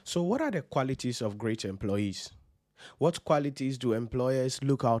So, what are the qualities of great employees? What qualities do employers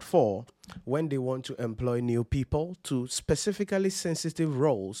look out for when they want to employ new people to specifically sensitive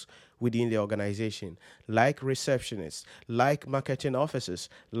roles within the organization, like receptionists, like marketing officers,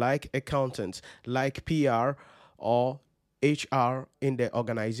 like accountants, like PR or HR in the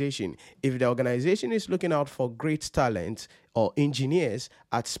organization? If the organization is looking out for great talent or engineers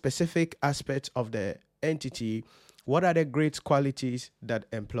at specific aspects of the entity, what are the great qualities that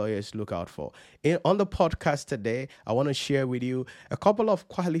employers look out for? On the podcast today, I want to share with you a couple of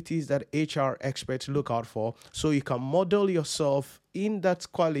qualities that HR experts look out for so you can model yourself in that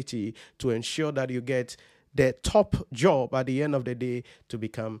quality to ensure that you get the top job at the end of the day to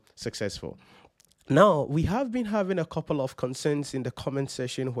become successful. Now, we have been having a couple of concerns in the comment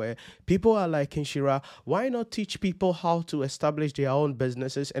section where people are like, Inshira, why not teach people how to establish their own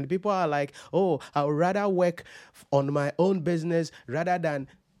businesses? And people are like, oh, I would rather work on my own business rather than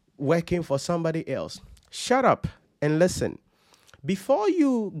working for somebody else. Shut up and listen. Before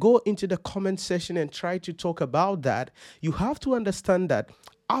you go into the comment section and try to talk about that, you have to understand that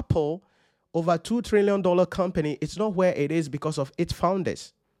Apple, over $2 trillion company, it's not where it is because of its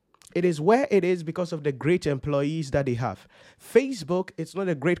founders. It is where it is because of the great employees that they have. Facebook, it's not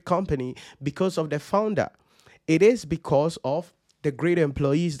a great company because of the founder. It is because of the great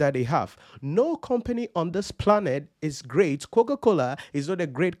employees that they have. No company on this planet is great. Coca-Cola is not a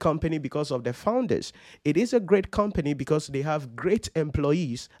great company because of the founders. It is a great company because they have great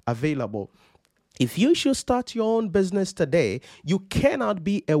employees available. If you should start your own business today, you cannot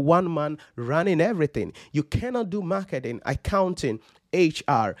be a one-man running everything. You cannot do marketing, accounting,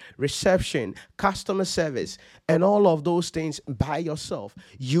 HR, reception, customer service, and all of those things by yourself.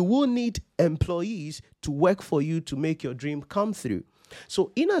 You will need employees to work for you to make your dream come through.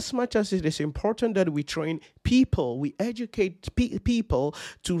 So in as much as it is important that we train people, we educate people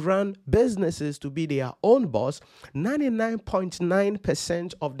to run businesses, to be their own boss,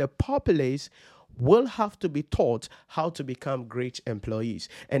 99.9% of the populace will have to be taught how to become great employees.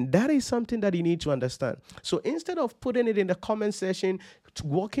 And that is something that you need to understand. So instead of putting it in the comment section,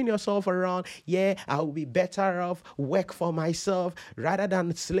 walking yourself around, yeah, I will be better off work for myself rather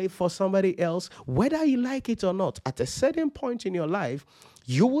than slave for somebody else, whether you like it or not, at a certain point in your life,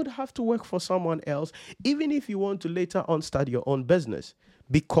 you would have to work for someone else, even if you want to later on start your own business.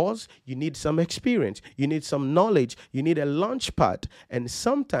 Because you need some experience, you need some knowledge, you need a launch pad. And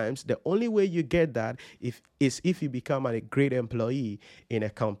sometimes the only way you get that is if you become a great employee in a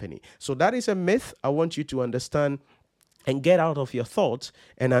company. So that is a myth I want you to understand and get out of your thoughts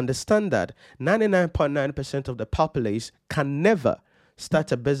and understand that 99.9% of the populace can never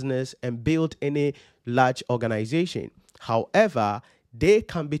start a business and build any large organization. However, they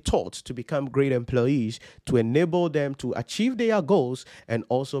can be taught to become great employees to enable them to achieve their goals and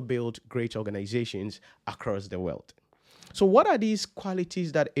also build great organizations across the world. So what are these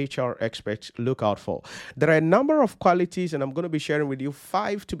qualities that HR experts look out for? There are a number of qualities, and I'm going to be sharing with you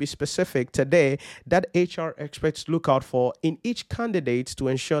 5 to be specific today, that HR experts look out for in each candidate to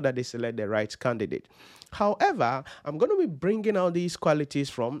ensure that they select the right candidate. However, I'm going to be bringing out these qualities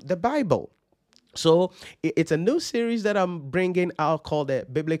from the Bible. So it's a new series that I'm bringing out called the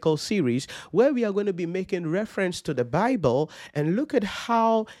Biblical Series, where we are going to be making reference to the Bible and look at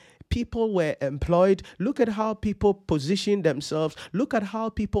how people were employed, look at how people positioned themselves, look at how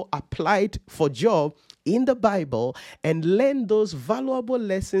people applied for job in the Bible, and learn those valuable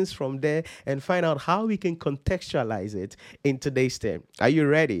lessons from there and find out how we can contextualize it in today's time. Are you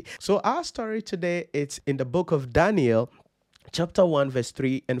ready? So our story today, it's in the book of Daniel, chapter 1, verse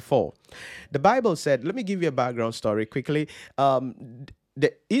 3 and 4. The Bible said, let me give you a background story quickly.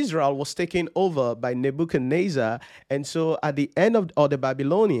 The Israel was taken over by Nebuchadnezzar, and so at the end of, or the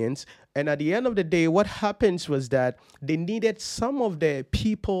Babylonians, and at the end of the day, what happens was that they needed some of the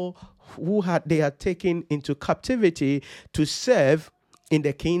people who they had taken into captivity to serve in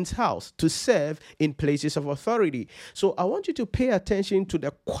the king's house, to serve in places of authority. So I want you to pay attention to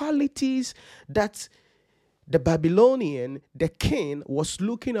the qualities that the Babylonian, the king, was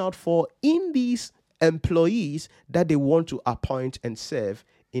looking out for in these employees that they want to appoint and serve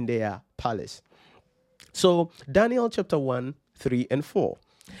in their palace. So Daniel chapter 1, 3 and 4.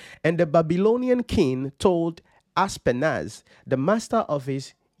 And the Babylonian king told Ashpenaz, the master of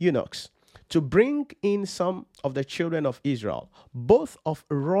his eunuchs, to bring in some of the children of Israel, both of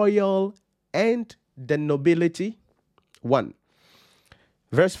royal and the nobility. 1.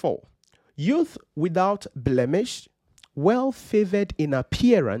 Verse 4. Youth without blemish, well favored in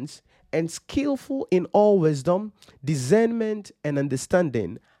appearance, and skillful in all wisdom, discernment, and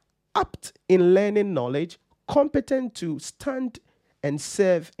understanding, apt in learning knowledge, competent to stand and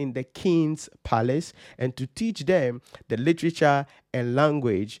serve in the king's palace and to teach them the literature and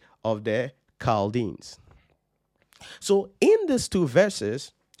language of the Chaldeans. So in these two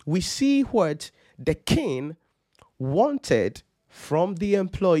verses, we see what the king wanted from the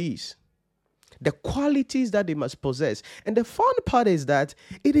employees, the qualities that they must possess. And the fun part is that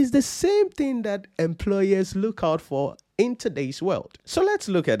it is the same thing that employers look out for in today's world. So let's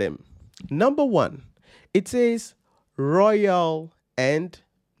look at them. Number one, it says royal and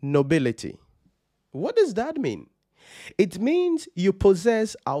nobility. What does that mean? It means you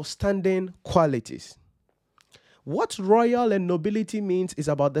possess outstanding qualities. What royal and nobility means is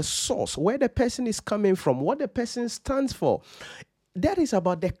about the source, where the person is coming from, what the person stands for. That is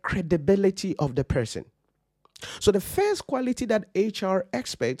about the credibility of the person. So the first quality that HR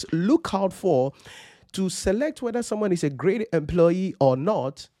experts look out for to select whether someone is a great employee or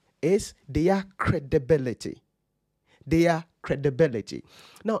not is their credibility. Their credibility.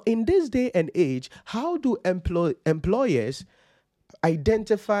 Now, in this day and age, how do employers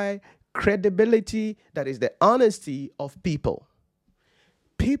identify credibility, that is the honesty of people?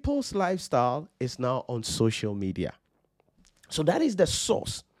 People's lifestyle is now on social media. So that is the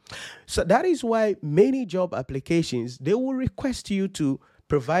source. So that is why many job applications, they will request you to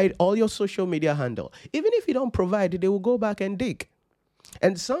provide all your social media handle. Even if you don't provide it, they will go back and dig.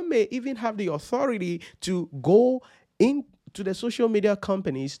 And some may even have the authority to go into the social media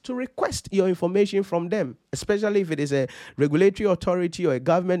companies to request your information from them, especially if it is a regulatory authority or a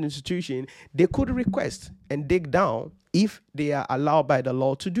government institution. They could request and dig down if they are allowed by the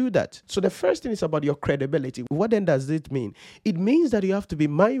law to do that. So the first thing is about your credibility. What then does it mean? It means that you have to be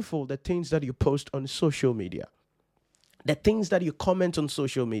mindful of the things that you post on social media, the things that you comment on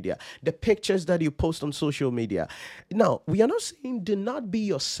social media, the pictures that you post on social media. Now, we are not saying do not be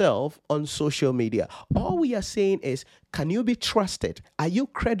yourself on social media. All we are saying is, can you be trusted? Are you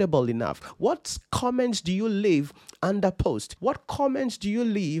credible enough? What comments do you leave under post? What comments do you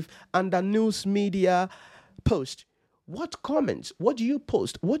leave under news media post? What comments? What do you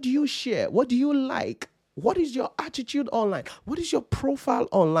post? What do you share? What do you like? What is your attitude online? What is your profile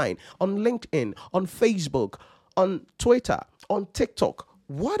online? On LinkedIn, on Facebook, on Twitter, on TikTok?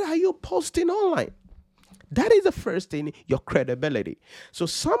 What are you posting online? That is the first thing, your credibility. So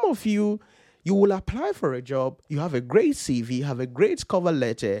some of you will apply for a job, you have a great CV, you have a great cover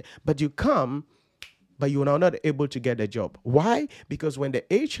letter, but you are not able to get a job. Why? Because when the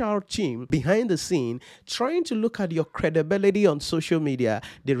HR team behind the scene trying to look at your credibility on social media,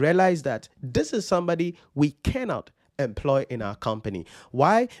 they realize that this is somebody we cannot employ in our company.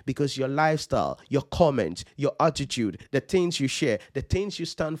 Why? Because your lifestyle, your comments, your attitude, the things you share, the things you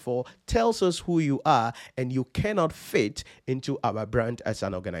stand for tells us who you are, and you cannot fit into our brand as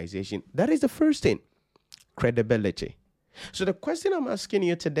an organization. That is the first thing, credibility. So the question I'm asking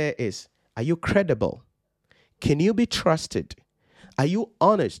you today is, are you credible? Can you be trusted? Are you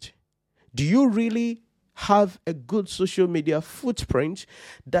honest? Do you really have a good social media footprint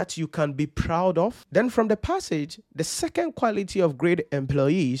that you can be proud of? Then from the passage, the second quality of great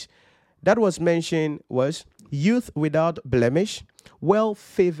employees that was mentioned was youth without blemish,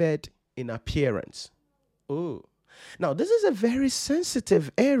 well-favored in appearance. Oh, now this is a very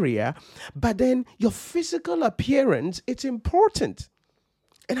sensitive area, but then your physical appearance, it's important.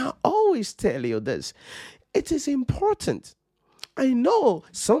 And I always tell you this, it is important. I know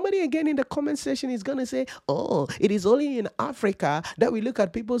somebody again in the comment section is going to say, oh, it is only in Africa that we look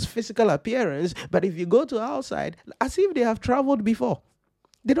at people's physical appearance. But if you go to outside, as if they have traveled before.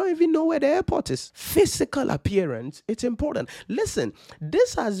 They don't even know where the airport is. Physical appearance, it's important. Listen,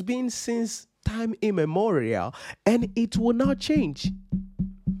 this has been since time immemorial, and it will not change.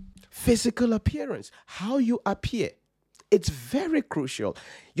 Physical appearance, how you appear, it's very crucial.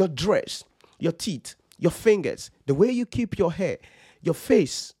 Your dress, your teeth, your fingers, the way you keep your hair, your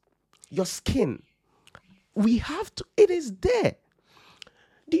face, your skin. It is there.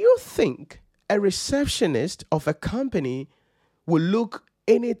 Do you think a receptionist of a company will look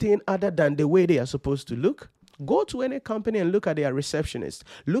anything other than the way they are supposed to look? Go to any company and look at their receptionist.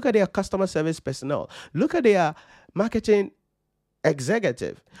 Look at their customer service personnel. Look at their marketing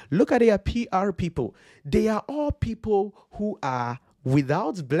executive. Look at their PR people. They are all people who are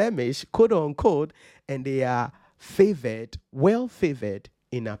without blemish, quote unquote, and they are well favored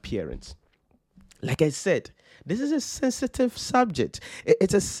in appearance. Like I said, this is a sensitive subject.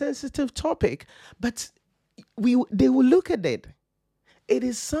 It's a sensitive topic, but they will look at it. It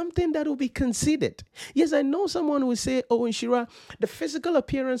is something that will be considered. Yes, I know someone will say, oh, Nhyira, the physical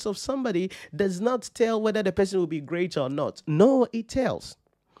appearance of somebody does not tell whether the person will be great or not. No, it tells.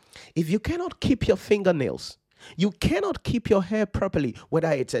 If you cannot keep your fingernails, You cannot keep your hair properly,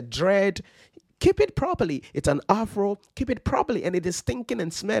 whether it's a dread. Keep it properly. It's an afro. Keep it properly, and it is stinking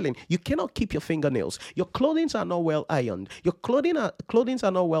and smelling. You cannot keep your fingernails. Your clothing are not well ironed. Your clothing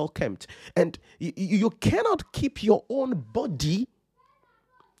are not well kempt, and you cannot keep your own body.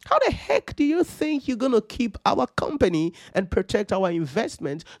 How the heck do you think you're going to keep our company and protect our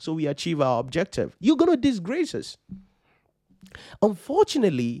investment so we achieve our objective? You're going to disgrace us.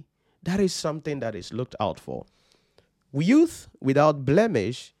 Unfortunately, that is something that is looked out for. Youth without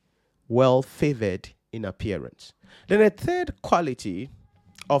blemish, well favored in appearance. Then a third quality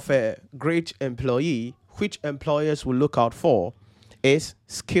of a great employee, which employers will look out for, is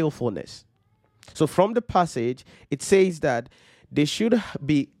skillfulness. So from the passage, it says that they should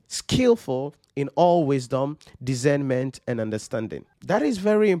be skillful in all wisdom, discernment, and understanding. That is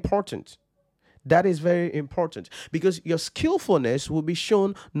very important. That is very important because your skillfulness will be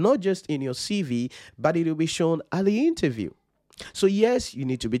shown not just in your CV, but it will be shown at the interview. So yes, you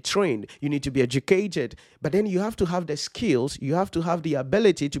need to be trained, you need to be educated, but then you have to have the skills, you have to have the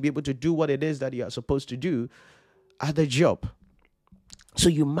ability to be able to do what it is that you are supposed to do at the job. So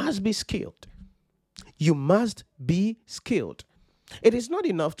you must be skilled. You must be skilled. It is not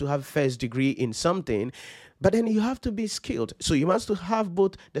enough to have first degree in something, but then you have to be skilled. So you must have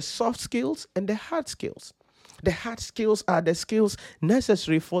both the soft skills and the hard skills. The hard skills are the skills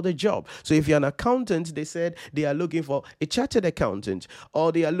necessary for the job. So if you're an accountant, they said they are looking for a chartered accountant,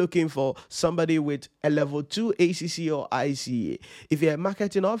 or they are looking for somebody with a level 2 ACC or ICA. If you're a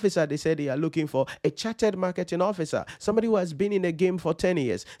marketing officer, they said they are looking for a chartered marketing officer, somebody who has been in the game for 10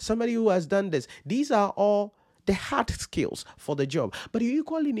 years, somebody who has done this. These are all the hard skills for the job, but you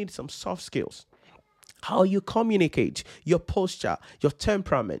equally need some soft skills. How you communicate, your posture, your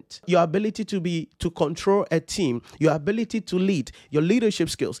temperament, your ability to control a team, your ability to lead, your leadership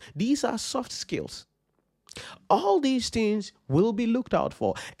skills. These are soft skills. All these things will be looked out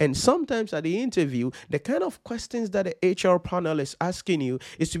for. And sometimes at the interview, the kind of questions that the HR panel is asking you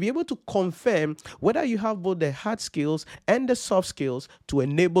is to be able to confirm whether you have both the hard skills and the soft skills to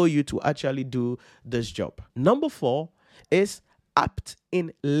enable you to actually do this job. Number 4 is apt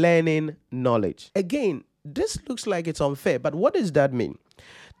in learning knowledge. Again, this looks like it's unfair, but what does that mean?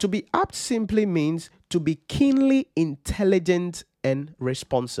 To be apt simply means to be keenly intelligent and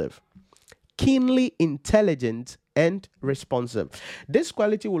responsive. Keenly intelligent and responsive. This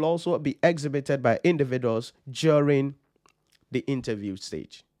quality will also be exhibited by individuals during the interview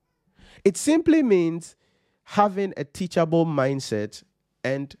stage. It simply means having a teachable mindset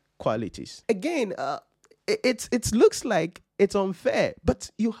and qualities. Again, it looks like it's unfair,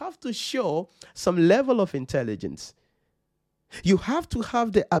 but you have to show some level of intelligence. You have to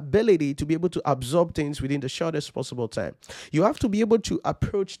have the ability to be able to absorb things within the shortest possible time. You have to be able to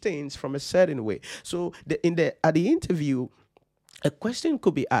approach things from a certain way. So at the interview, a question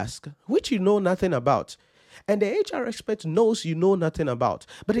could be asked, which you know nothing about. And the HR expert knows you know nothing about,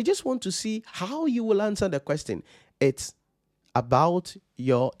 but they just want to see how you will answer the question. It's about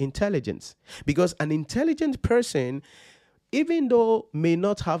your intelligence. Because an intelligent person, even though may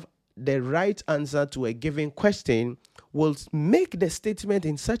not have the right answer to a given question, will make the statement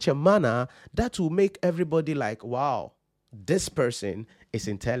in such a manner that will make everybody like, wow, this person is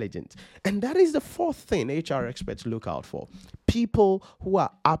intelligent. And that is the 4th thing HR experts look out for. People who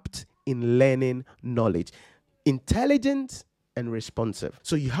are apt in learning knowledge, intelligent and responsive.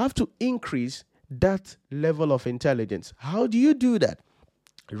 So you have to increase that level of intelligence. How do you do that?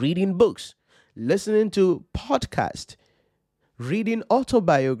 Reading books, listening to podcasts, reading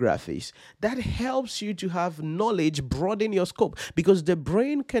autobiographies. That helps you to have knowledge, broaden your scope, because the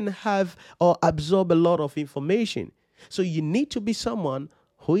brain can have or absorb a lot of information. So you need to be someone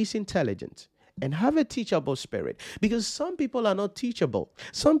who is intelligent and have a teachable spirit, because some people are not teachable.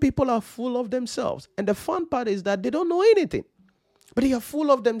 Some people are full of themselves. And the fun part is that they don't know anything, but they are full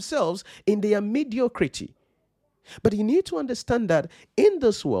of themselves in their mediocrity. But you need to understand that in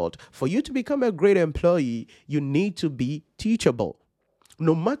this world, for you to become a great employee, you need to be teachable.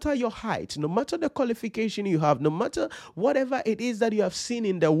 No matter your height, no matter the qualification you have, no matter whatever it is that you have seen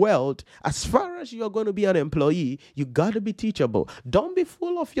in the world, as far as you're going to be an employee, you got to be teachable. Don't be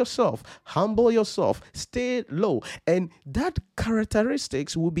full of yourself. Humble yourself. Stay low. And that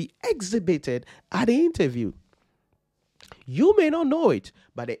characteristics will be exhibited at the interview. You may not know it,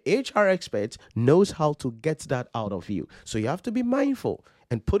 but the HR expert knows how to get that out of you. So you have to be mindful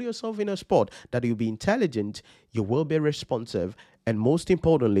and put yourself in a spot that you'll be intelligent, you will be responsive, and most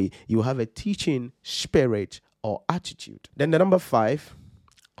importantly, you have a teaching spirit or attitude. Then the number 5,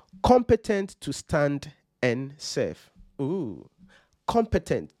 competent to stand and serve.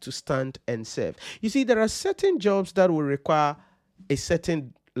 competent to stand and serve. You see, there are certain jobs that will require a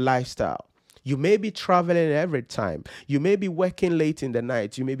certain lifestyle. You may be traveling every time. You may be working late in the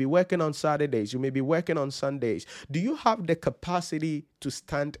night. You may be working on Saturdays. You may be working on Sundays. Do you have the capacity to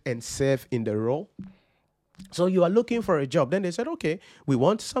stand and serve in the role? So you are looking for a job. Then they said, okay, we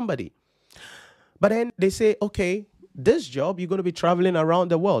want somebody. But then they say, okay, this job, you're going to be traveling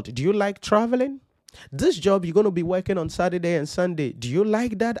around the world. Do you like traveling? This job, you're going to be working on Saturday and Sunday. Do you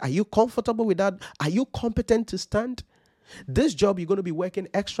like that? Are you comfortable with that? Are you competent to stand? This job, you're going to be working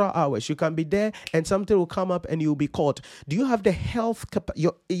extra hours. You can be there and something will come up and you'll be caught. Do you have the health,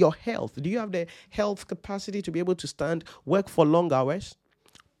 your health? Do you have the health capacity to be able to stand, work for long hours?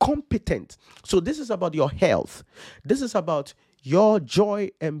 Competent. So this is about your health. This is about your joy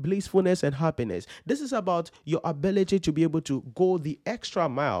and blissfulness and happiness. This is about your ability to be able to go the extra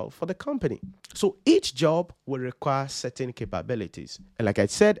mile for the company. So each job will require certain capabilities. And like I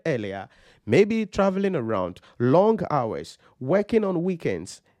said earlier, maybe traveling around, long hours, working on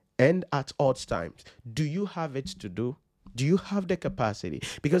weekends and at odd times. Do you have it to do? Do you have the capacity?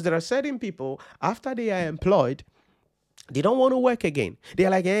 Because there are certain people, after they are employed, they don't want to work again.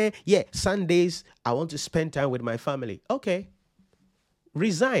 They're like, yeah, Sundays, I want to spend time with my family. Okay.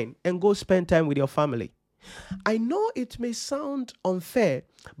 Resign and go spend time with your family. I know it may sound unfair,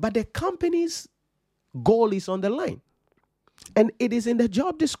 but the company's goal is on the line. And it is in the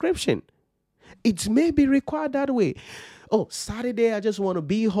job description. It may be required that way. Oh, Saturday, I just want to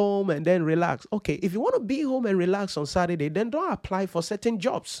be home and then relax. Okay, if you want to be home and relax on Saturday, then don't apply for certain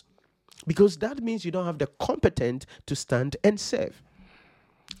jobs. Because that means you don't have the competence to stand and serve.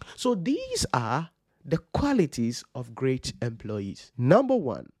 So these are the qualities of great employees. Number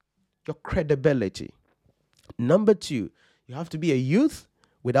one, your credibility. Number two, you have to be a youth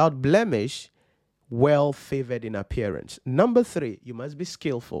without blemish, well favored in appearance. Number three, you must be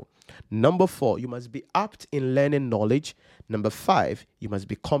skillful. Number four, you must be apt in learning knowledge. Number five, you must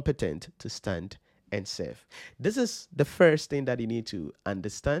be competent to stand and serve. This is the first thing that you need to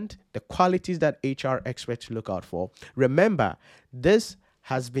understand, the qualities that HR experts look out for. Remember, this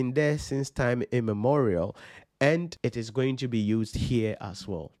has been there since time immemorial, and it is going to be used here as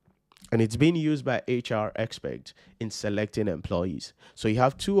well. And it's being used by HR experts in selecting employees. So you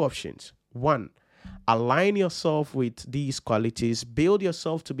have two options. One, align yourself with these qualities, build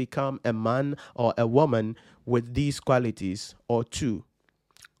yourself to become a man or a woman with these qualities. Or two,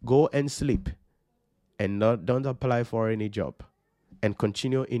 go and sleep and don't apply for any job and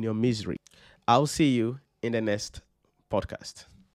continue in your misery. I'll see you in the next podcast.